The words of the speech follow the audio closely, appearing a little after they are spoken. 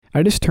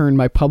I just turned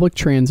my public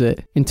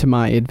transit into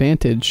my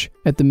advantage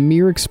at the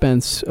mere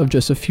expense of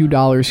just a few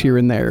dollars here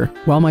and there.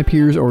 While my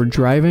peers are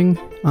driving,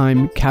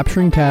 I'm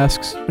capturing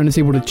tasks and is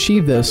able to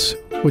achieve this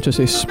with just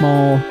a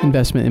small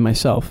investment in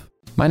myself.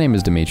 My name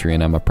is Dimitri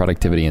and I'm a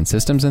productivity and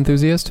systems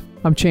enthusiast.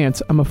 I'm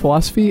Chance. I'm a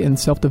philosophy and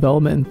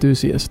self-development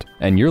enthusiast.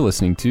 And you're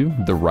listening to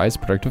the Rise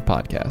Productive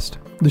Podcast,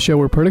 the show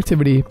where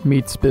productivity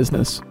meets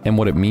business and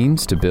what it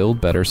means to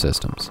build better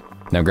systems.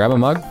 Now grab a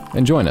mug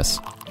and join us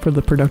for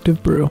the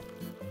Productive Brew.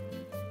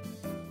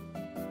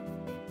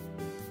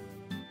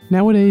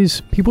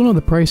 Nowadays, people know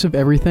the price of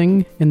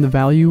everything and the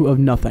value of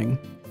nothing.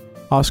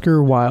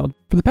 Oscar Wilde.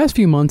 For the past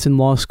few months in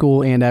law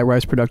school and at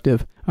Rise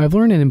Productive, I've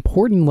learned an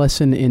important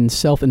lesson in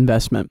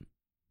self-investment.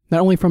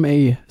 Not only from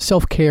a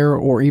self-care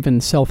or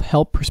even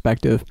self-help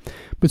perspective,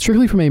 but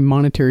strictly from a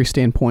monetary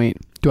standpoint,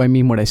 do I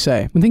mean what I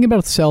say. When thinking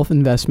about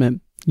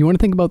self-investment, you want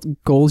to think about the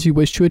goals you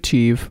wish to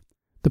achieve,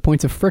 the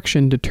points of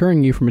friction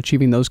deterring you from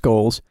achieving those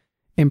goals,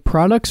 and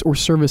products or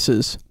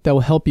services that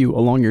will help you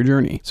along your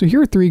journey. So here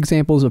are 3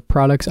 examples of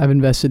products I've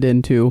invested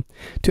into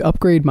to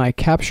upgrade my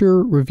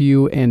capture,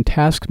 review, and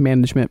task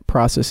management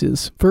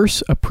processes.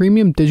 First, a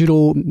premium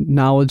digital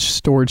knowledge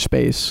storage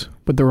space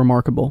with the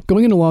remarkable.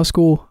 Going into law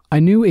school, I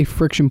knew a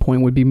friction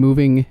point would be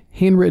moving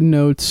handwritten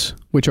notes,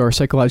 which are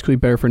psychologically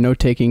better for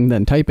note-taking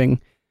than typing,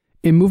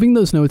 and moving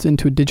those notes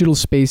into digital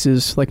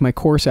spaces like my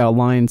course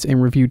outlines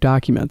and review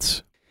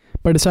documents.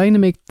 By deciding to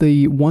make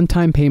the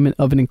one-time payment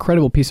of an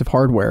incredible piece of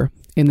hardware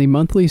and the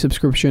monthly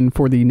subscription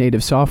for the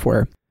native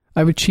software,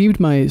 I've achieved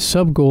my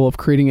sub-goal of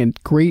creating a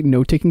great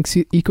note-taking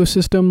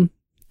ecosystem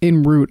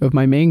en route of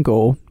my main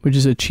goal, which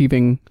is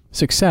achieving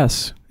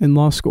success in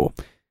law school.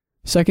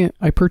 Second,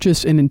 I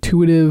purchased an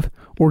intuitive,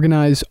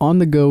 organized,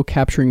 on-the-go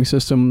capturing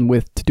system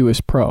with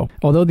Todoist Pro.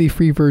 Although the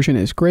free version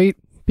is great,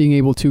 being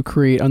able to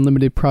create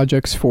unlimited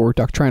projects for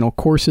doctrinal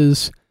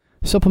courses,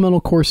 supplemental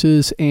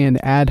courses,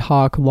 and ad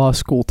hoc law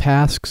school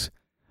tasks,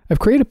 I've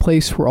created a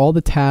place where all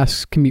the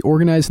tasks can be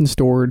organized and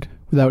stored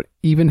without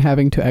even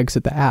having to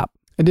exit the app.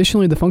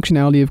 Additionally, the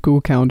functionality of Google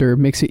Calendar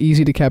makes it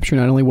easy to capture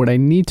not only what I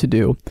need to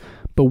do,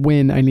 but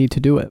when I need to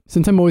do it.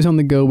 Since I'm always on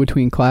the go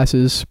between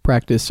classes,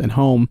 practice, and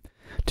home,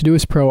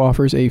 Todoist Pro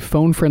offers a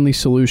phone-friendly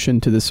solution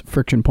to this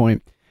friction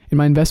point, and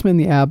my investment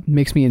in the app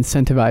makes me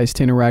incentivized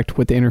to interact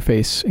with the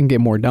interface and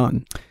get more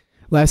done.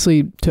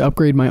 Lastly, to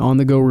upgrade my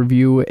on-the-go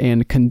review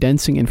and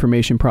condensing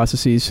information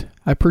processes,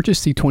 I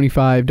purchased the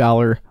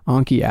 $25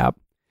 Anki app,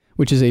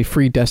 which is a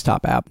free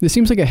desktop app. This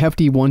seems like a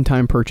hefty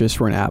one-time purchase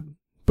for an app,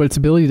 but its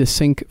ability to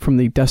sync from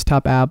the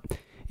desktop app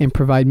and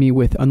provide me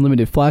with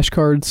unlimited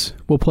flashcards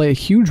will play a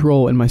huge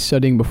role in my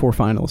studying before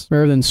finals.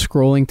 Rather than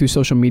scrolling through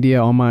social media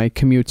on my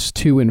commutes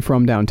to and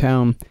from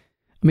downtown,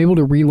 I'm able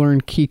to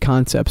relearn key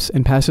concepts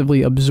and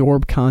passively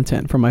absorb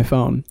content from my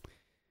phone.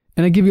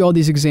 And I give you all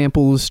these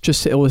examples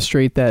just to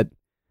illustrate that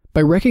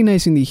by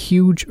recognizing the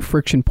huge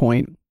friction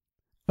point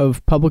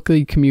of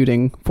publicly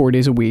commuting 4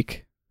 days a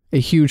week, a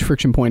huge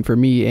friction point for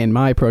me and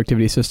my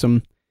productivity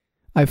system,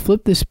 I've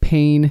flipped this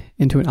pain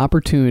into an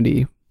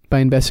opportunity by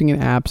investing in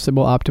apps that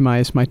will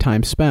optimize my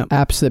time spent.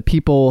 Apps that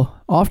people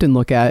often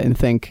look at and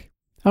think,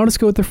 I'll just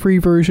go with the free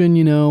version,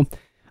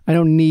 I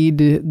don't need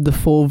the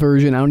full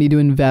version, I don't need to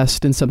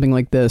invest in something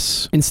like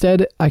this.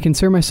 Instead, I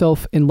consider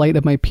myself in light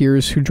of my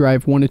peers who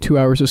drive 1 to 2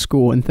 hours to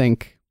school and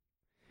think,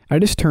 I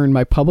just turned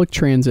my public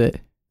transit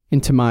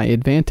into my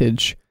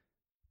advantage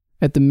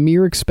at the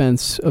mere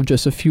expense of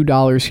just a few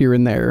dollars here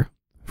and there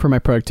for my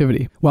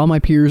productivity. While my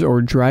peers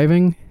are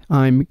driving,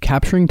 I'm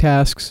capturing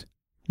tasks,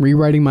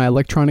 rewriting my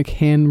electronic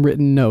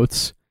handwritten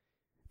notes,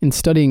 and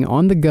studying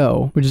on the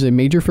go, which is a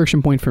major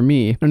friction point for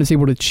me, and is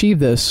able to achieve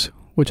this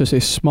with just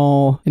a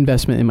small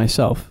investment in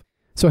myself.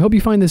 So I hope you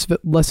find this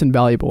lesson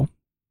valuable.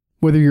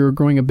 Whether you're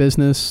growing a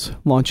business,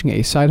 launching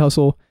a side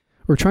hustle,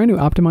 or trying to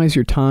optimize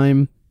your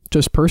time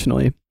just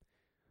personally,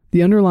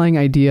 the underlying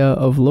idea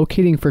of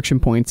locating friction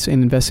points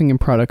and investing in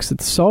products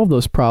that solve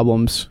those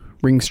problems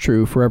rings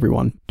true for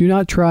everyone. Do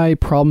not try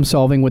problem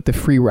solving with the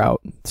free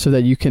route so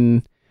that you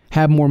can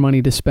have more money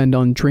to spend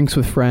on drinks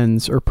with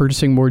friends or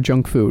purchasing more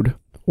junk food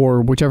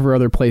or whichever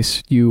other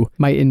place you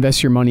might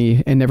invest your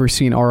money and never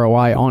see an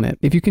ROI on it.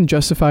 If you can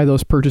justify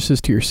those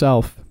purchases to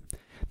yourself,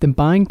 then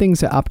buying things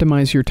that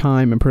optimize your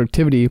time and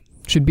productivity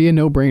should be a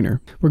no-brainer,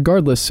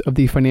 regardless of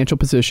the financial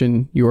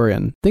position you are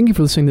in. Thank you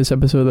for listening to this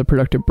episode of The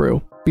Productive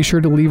Brew. Be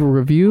sure to leave a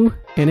review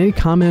and any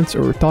comments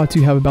or thoughts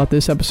you have about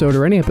this episode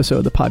or any episode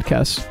of the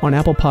podcast on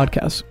Apple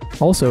Podcasts.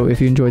 Also,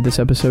 if you enjoyed this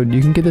episode,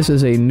 you can get this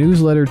as a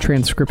newsletter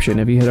transcription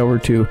if you head over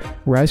to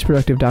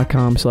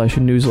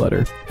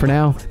riseproductive.com/newsletter. For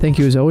now, thank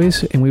you as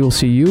always, and we will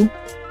see you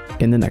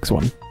in the next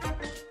one.